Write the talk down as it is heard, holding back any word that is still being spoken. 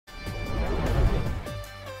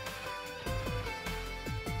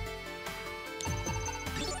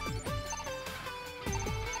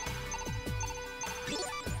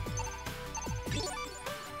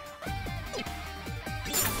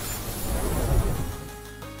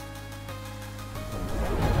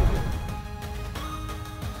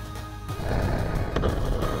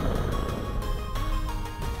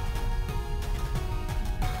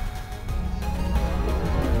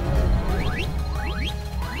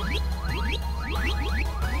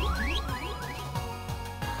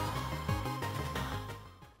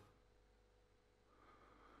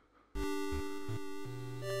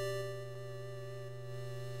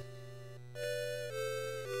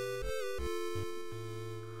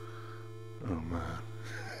Oh man.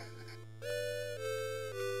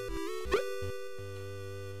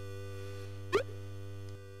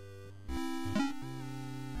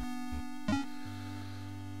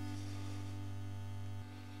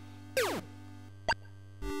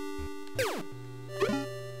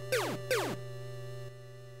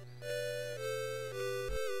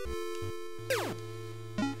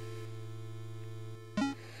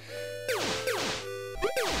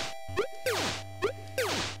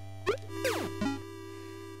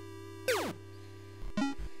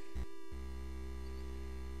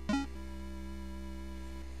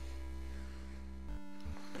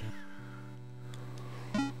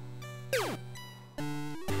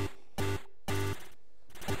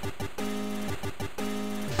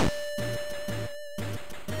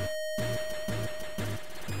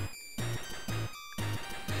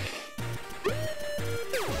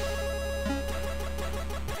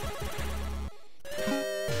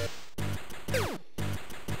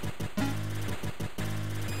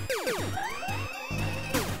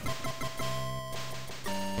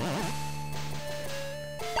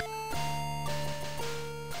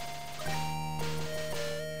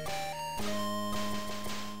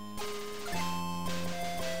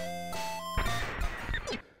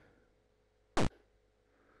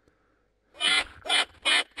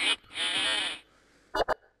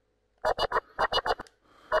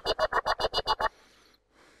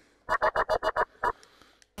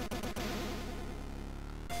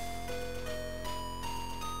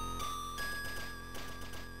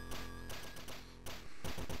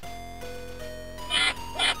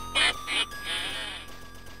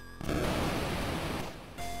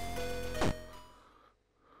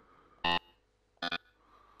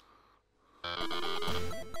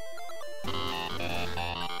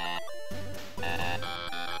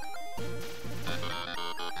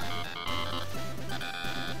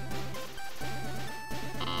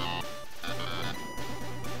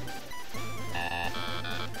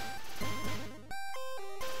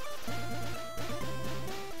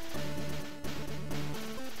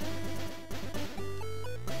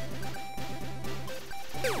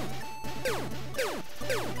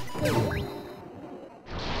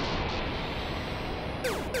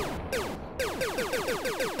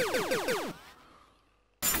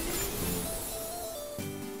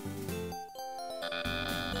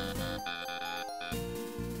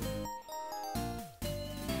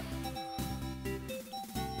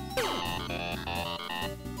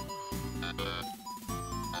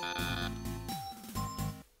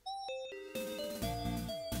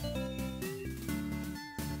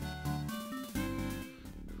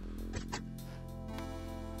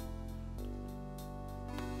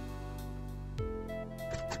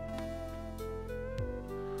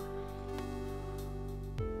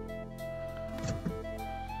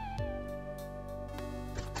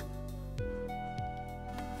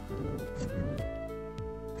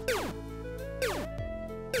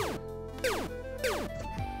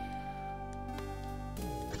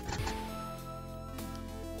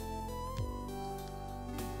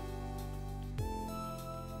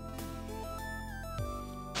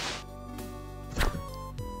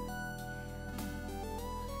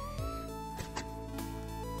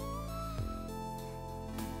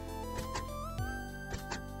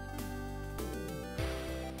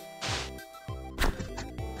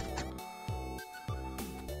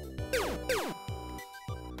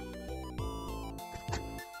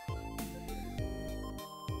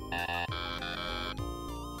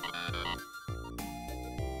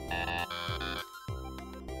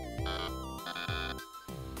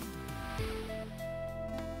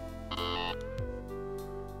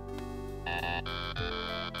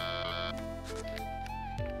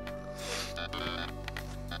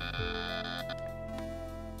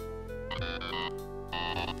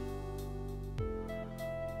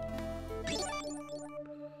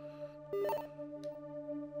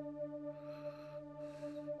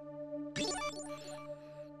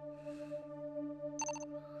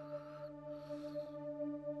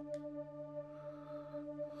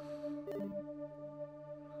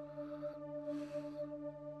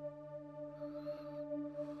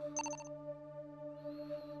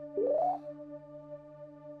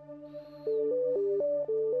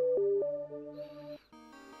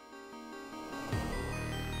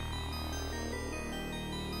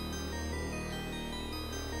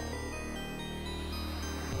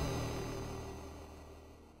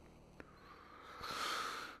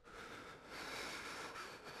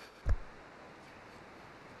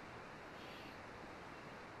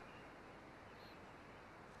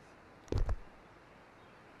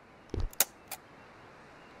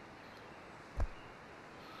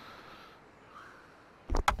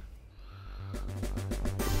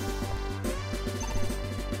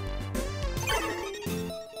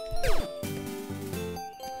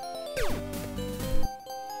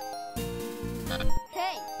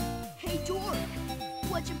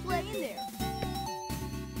 let you play in there.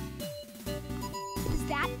 Is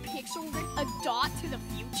that pixel ripped a dot to the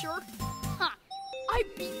future? Huh. I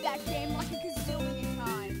beat that game like a gazillion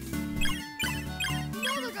times. You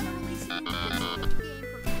know they're gonna release a new pixel ripped game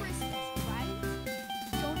for Christmas, right?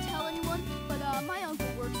 Don't tell anyone, but my uncle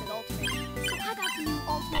works at Ultimate, so I got the new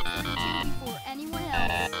Ultimate 32 before anyone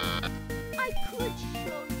else. I could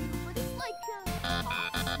show you, but it's like top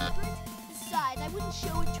secret. Besides, I wouldn't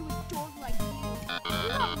show it to a dork like you.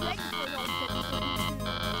 You're not ready for Ultimate 32.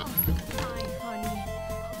 Hi, honey.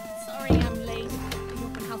 Sorry I'm late. The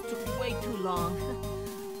open house took way too long.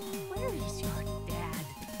 Where is your dad?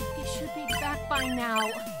 He should be back by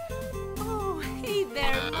now. Oh, hey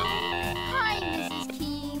there. Hi, Mrs.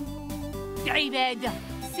 King. David!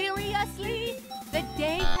 Seriously? The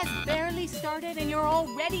day has barely started and you're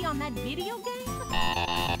already on that video game?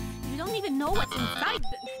 You don't even know what's inside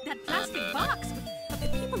that plastic box. The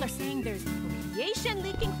people are saying there's radiation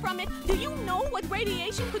leaking from it. Do you know what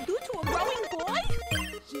radiation could do to a growing boy?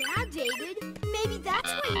 Yeah, David. Maybe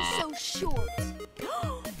that's why you're so short.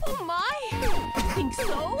 Oh my! You think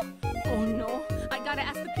so? Oh no, I gotta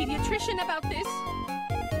ask the pediatrician about this.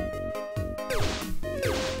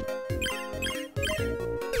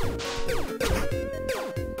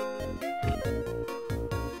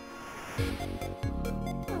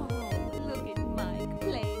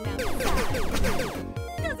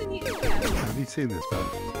 Have you seen this, man?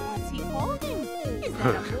 What's he holding? Is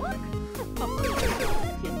that a book?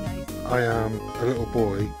 Nice. I am a little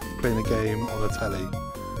boy playing a game on a telly.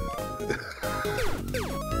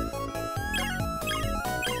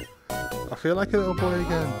 I feel like a little boy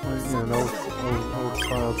again, like, you know, an old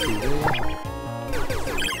style TV.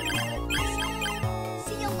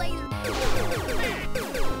 See you later.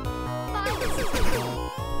 Bye, Mrs.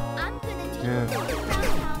 I'm gonna take a walk around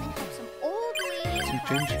town and help some old ladies. Some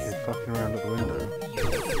ginger kid fucking around at the window.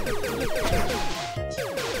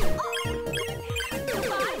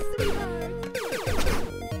 Goodbye, sweetheart.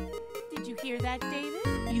 Did you hear that,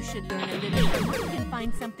 David? You should learn a little homework and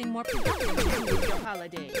find something more productive to do with your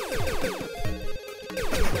holidays.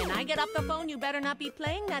 When I get off the phone, you better not be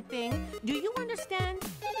playing that thing. Do you understand?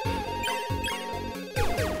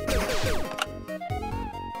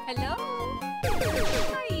 Hello?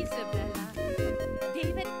 Hi, Isabella.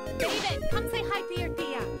 David, come say hi to your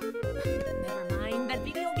tia. Never mind, that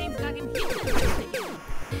video game's got him hypnotized again.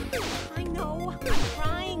 I know, I'm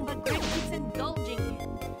trying, but Greg keeps indulging it.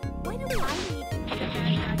 Why do I need to be the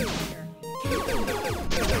bad guy here?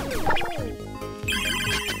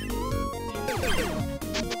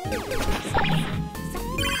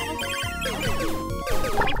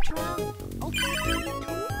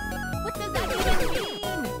 What does that even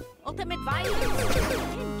mean? Ultimate violence? I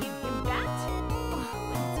can't give him that. Oh,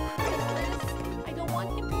 it's Christmas. I don't want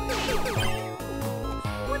him to hate me.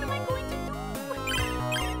 What am I going to do?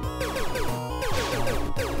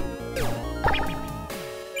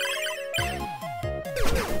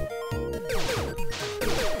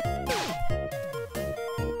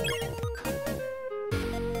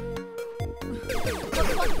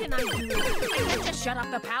 What can I do? I can't just shut off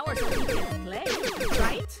the power so he can play,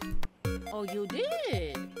 right? Oh, you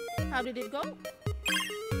did? How did it go?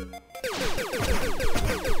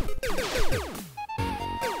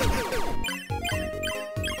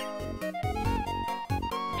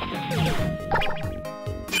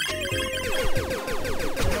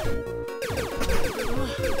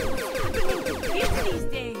 Kids these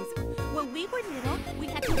days. When we were little, we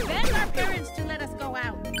had to beg our parents to let us go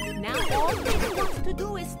out. Now all David wants to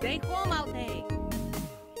do is stay home all day.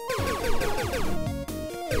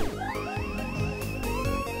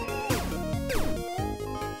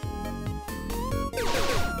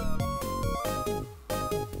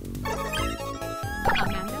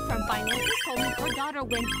 Amanda from finances told me her daughter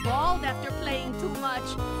went bald after playing too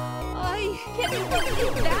much. Can you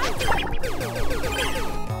believe that?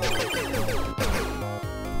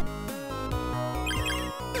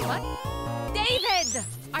 What? David!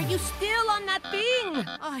 Are you still on that thing?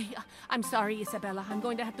 I'm sorry, Isabella. I'm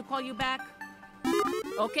going to have to call you back.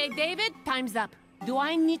 Okay, David, time's up. Do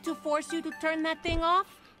I need to force you to turn that thing off?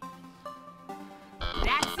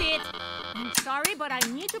 That's it. I'm sorry, but I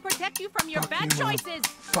need to protect you from your bad choices.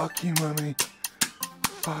 Fuck you, Mummy.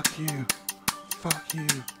 Fuck you. Fuck you.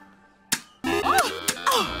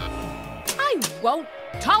 I won't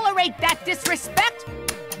tolerate that disrespect.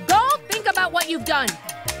 Go think about what you've done.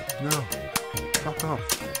 No. Fuck off.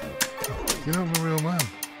 You're not a real man.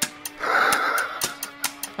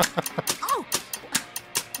 Oh!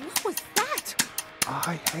 What was that?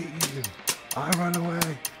 I hate you. I ran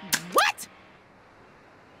away. What?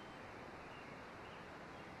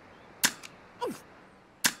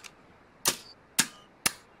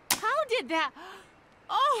 did that?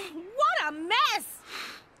 Oh, what a mess!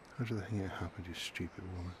 How do they think it happened, you stupid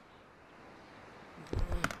woman?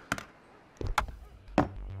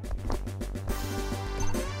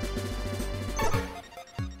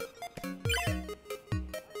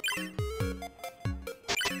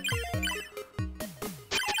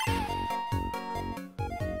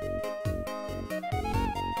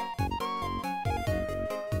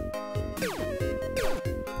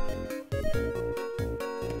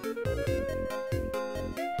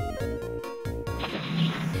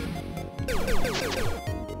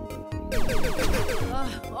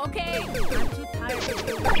 Okay, I'm too tired to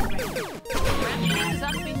do that. Wrap things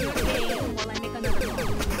up in your game while I make another call.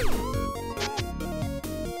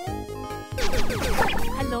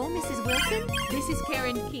 Hello, Mrs. Wilson. This is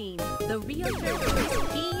Karen Keene, the realtor who is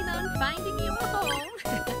keen on finding you a home.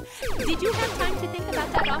 Did you have time to think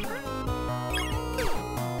about that offer?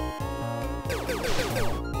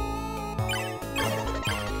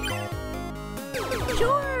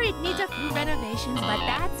 Sure, it needs a few renovations, but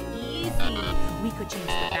that's easy. We could change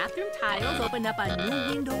the bathroom tiles, open up a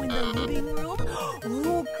new window in the living room,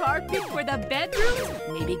 ooh, carpet for the bedrooms,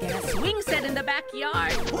 maybe get a swing set in the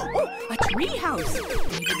backyard. Oh, a tree house.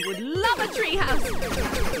 David would love a tree house.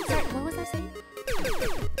 Sorry, what was I saying?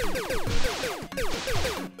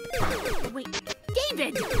 Wait,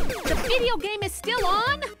 David, the video game is still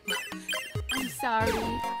on? I'm sorry,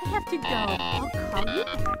 I have to go. I'll call you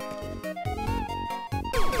back.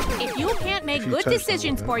 If you can't make good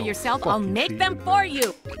decisions for yourself, I'll make them for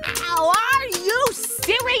you. Ow, are you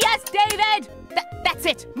serious, David? That's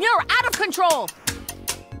it. You're out of control.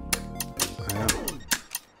 I am.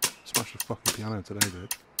 Smash the fucking piano today,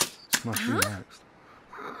 dude. Smash you next.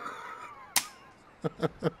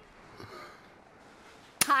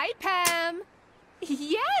 Hi, Pam.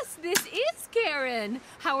 Yes, this is Karen.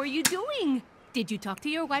 How are you doing? Did you talk to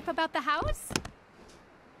your wife about the house?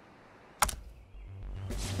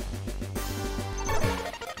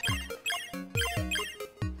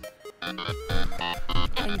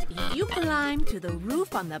 And if you climb to the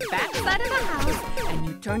roof on the back side of the house, and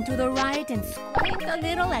you turn to the right and squint a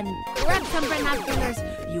little and grab some binoculars,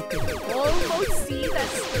 you can almost see the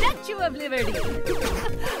Statue of Liberty.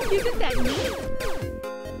 Isn't that neat?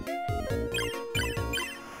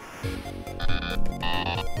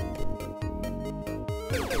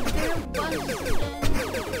 There was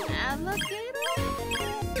an alligator?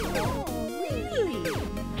 Oh, really?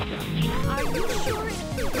 Are you sure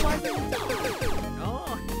it wasn't a dog?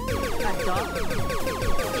 Oh, a dog?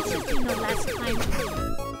 It's just, last time.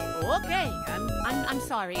 Okay, I'm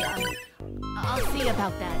sorry. I'll see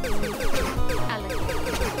about that. Alligator.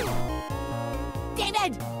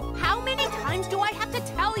 David, how many times do I have to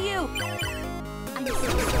tell you? I'm so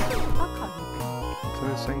sorry. I'll call you back. So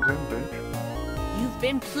this thing's in, bitch. You've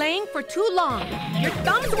been playing for too long. Your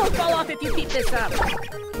thumbs will fall off if you keep this up.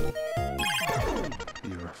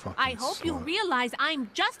 You're a fucking I hope you slut. realize I'm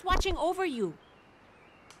just watching over you.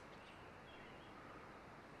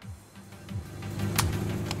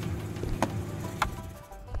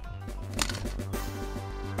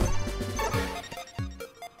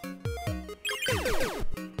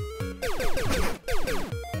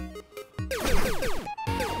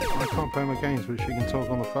 I can't play my games, but she can talk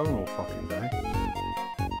on the phone all fucking day.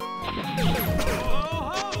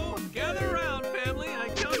 Ho, ho! Gather around, family. I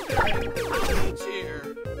come to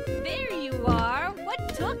cheer. There you are.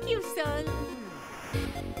 What took you, son?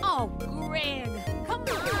 Oh, Greg, come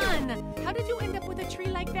on. How did you end up with a tree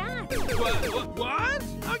like that? What?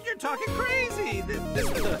 Oh, you're talking crazy. This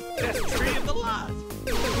was the best tree of the lot.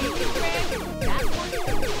 Really, Greg? That one?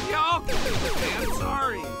 Yeah, okay, I'm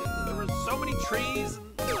sorry. There were so many trees.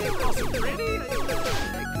 They were all so pretty. I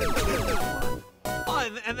couldn't choose one. Oh,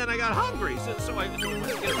 and then I got hungry, so I went to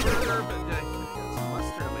get a burger, but I got some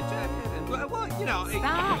mustard on my jacket, and well, you know.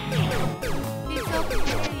 Stop. It's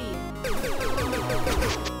okay.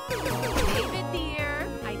 David, dear,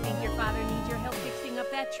 I think your father needs your help fixing up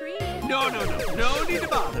that tree. No need to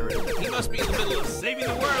bother him. He must be in the middle of saving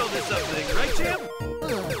the world or something, right, Jim?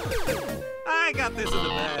 I got this in the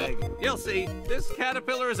bag. You'll see, this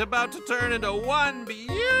caterpillar is about to turn into one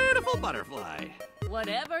beautiful butterfly.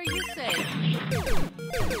 Whatever you say.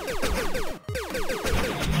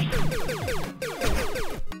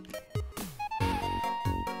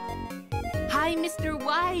 Hi, Mr.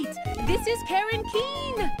 White. This is Karen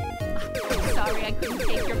Keene. Sorry, I couldn't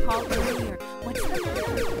take your call earlier. What's the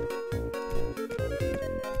matter?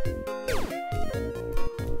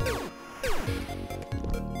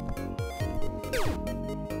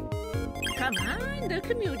 Come on, the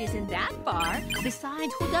commute commute isn't that far.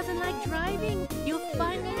 Besides, who doesn't like driving? You'll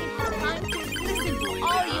finally have time to listen to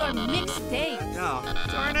all your mixtapes. Oh,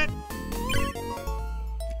 darn it.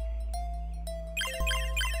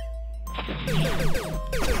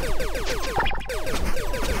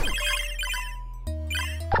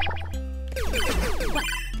 What?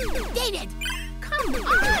 David! Come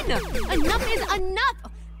on! Enough is enough!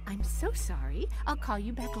 Oh, I'm so sorry. I'll call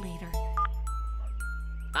you back later.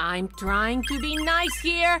 I'm trying to be nice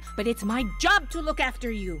here, but it's my job to look after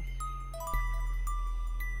you.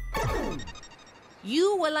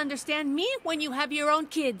 You will understand me when you have your own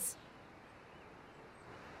kids.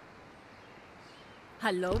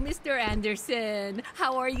 Hello, Mr. Anderson.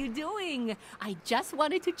 How are you doing? I just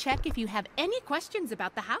wanted to check if you have any questions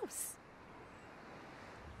about the house.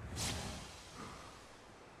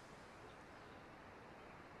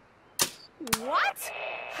 What?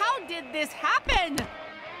 How did this happen?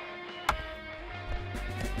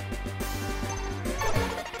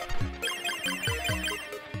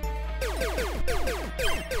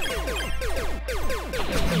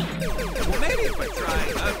 Well, maybe if I try.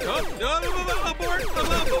 Abort!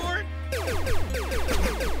 Abort!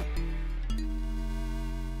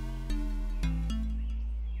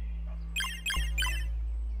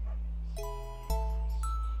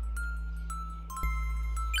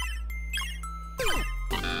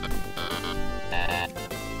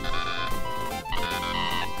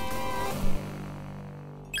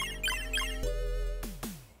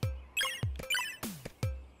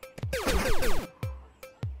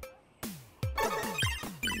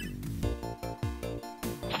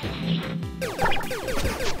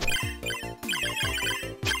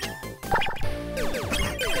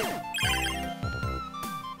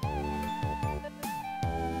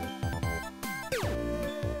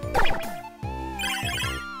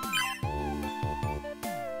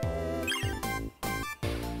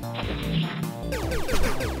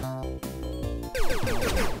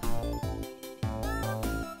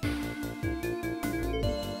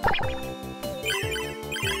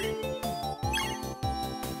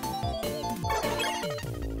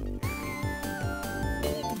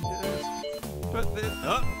 But then,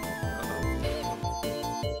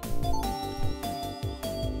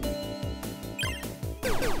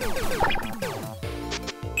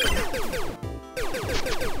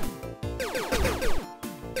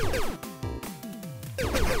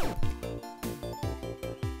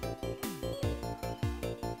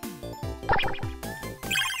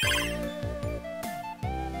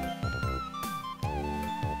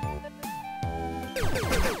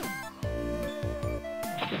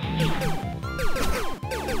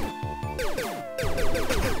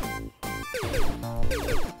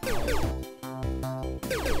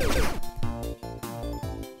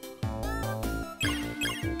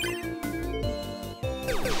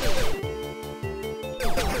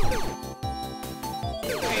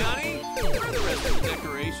 hey, honey, where are the rest of the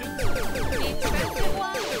decorations? The expensive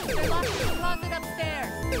ones, they're locked in the closet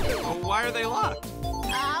upstairs. Oh, why are they locked?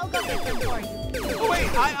 I'll go get them for you. Oh, wait,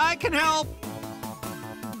 I can help.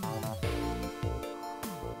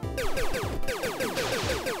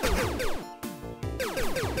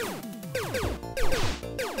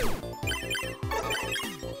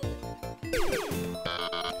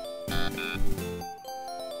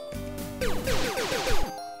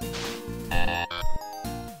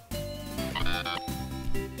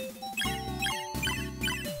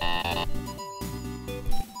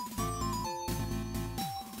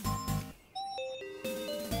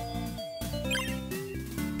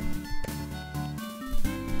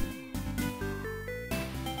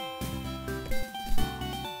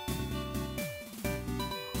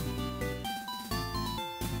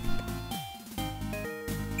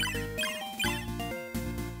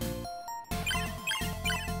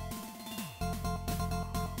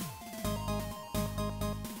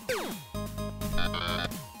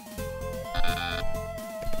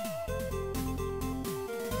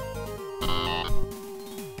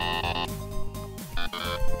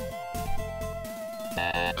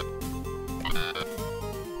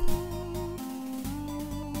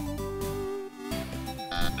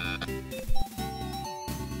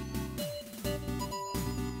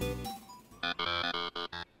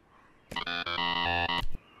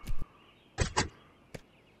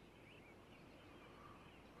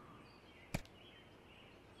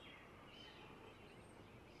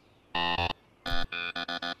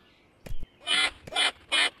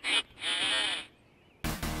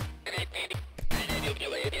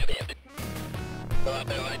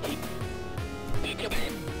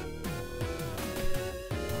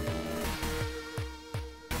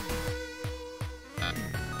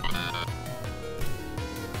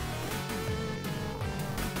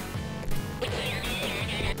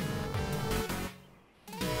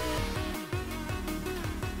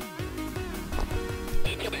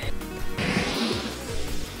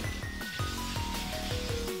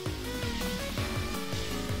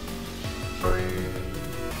 Thank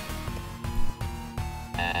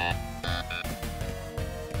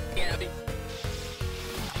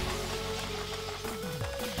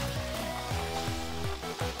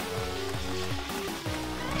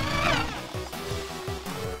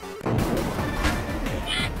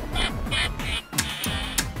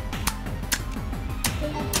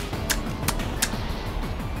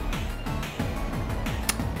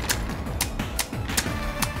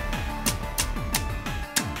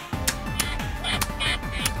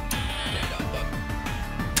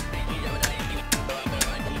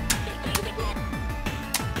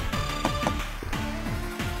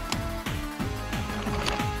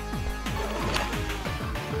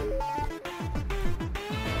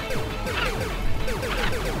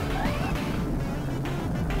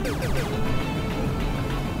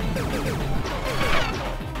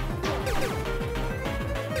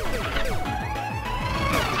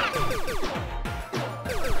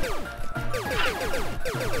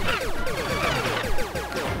you.